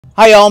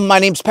Hi y'all, my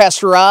name's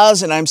Pastor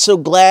Oz, and I'm so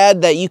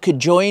glad that you could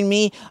join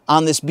me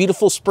on this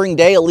beautiful spring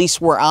day, at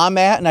least where I'm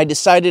at, and I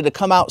decided to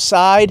come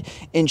outside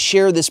and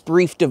share this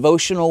brief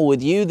devotional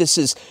with you. This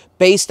is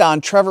based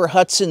on Trevor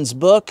Hudson's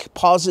book,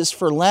 Pauses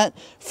for Lent,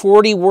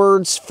 40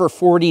 Words for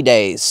 40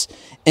 Days.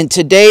 And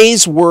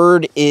today's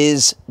word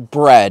is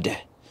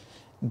bread.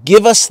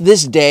 Give us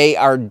this day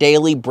our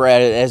daily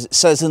bread, as it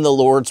says in the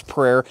Lord's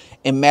Prayer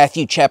in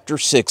Matthew chapter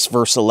 6,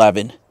 verse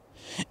 11.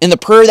 In the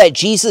prayer that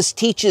Jesus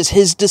teaches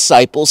his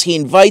disciples, he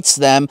invites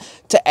them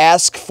to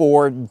ask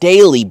for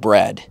daily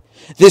bread.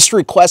 This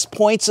request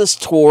points us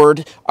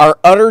toward our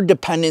utter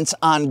dependence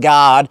on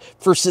God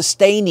for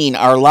sustaining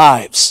our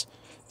lives.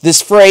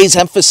 This phrase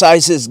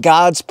emphasizes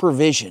God's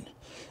provision.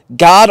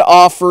 God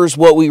offers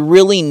what we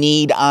really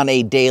need on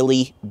a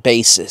daily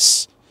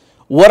basis.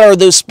 What are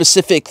those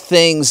specific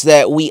things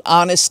that we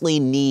honestly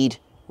need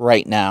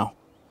right now?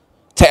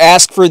 To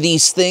ask for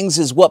these things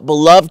is what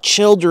beloved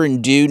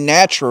children do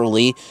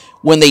naturally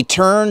when they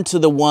turn to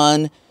the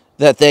one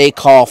that they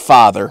call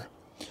Father.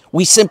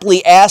 We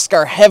simply ask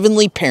our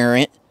heavenly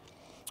parent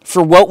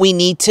for what we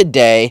need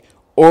today,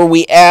 or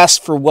we ask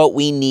for what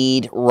we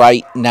need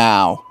right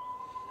now.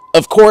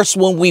 Of course,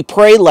 when we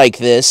pray like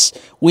this,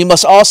 we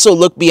must also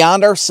look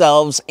beyond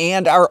ourselves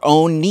and our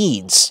own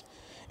needs.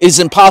 It is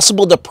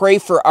impossible to pray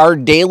for our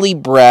daily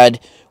bread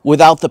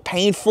without the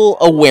painful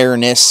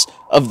awareness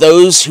of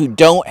those who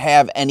don't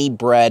have any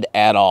bread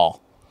at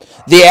all.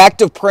 The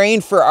act of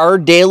praying for our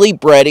daily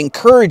bread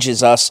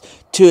encourages us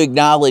to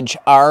acknowledge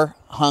our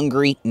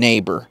hungry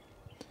neighbor.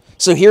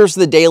 So here's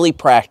the daily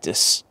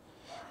practice.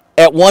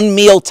 At one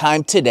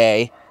mealtime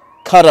today,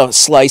 cut a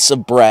slice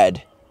of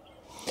bread.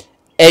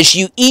 As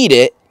you eat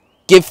it,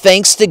 give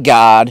thanks to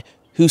God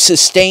who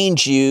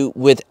sustains you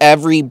with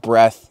every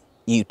breath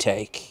you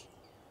take.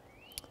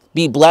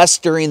 Be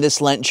blessed during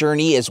this Lent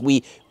journey as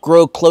we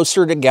grow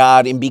closer to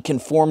God and be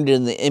conformed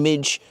in the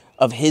image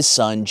of his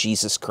Son,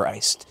 Jesus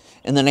Christ.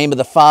 In the name of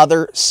the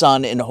Father,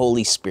 Son, and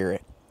Holy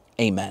Spirit,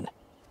 amen.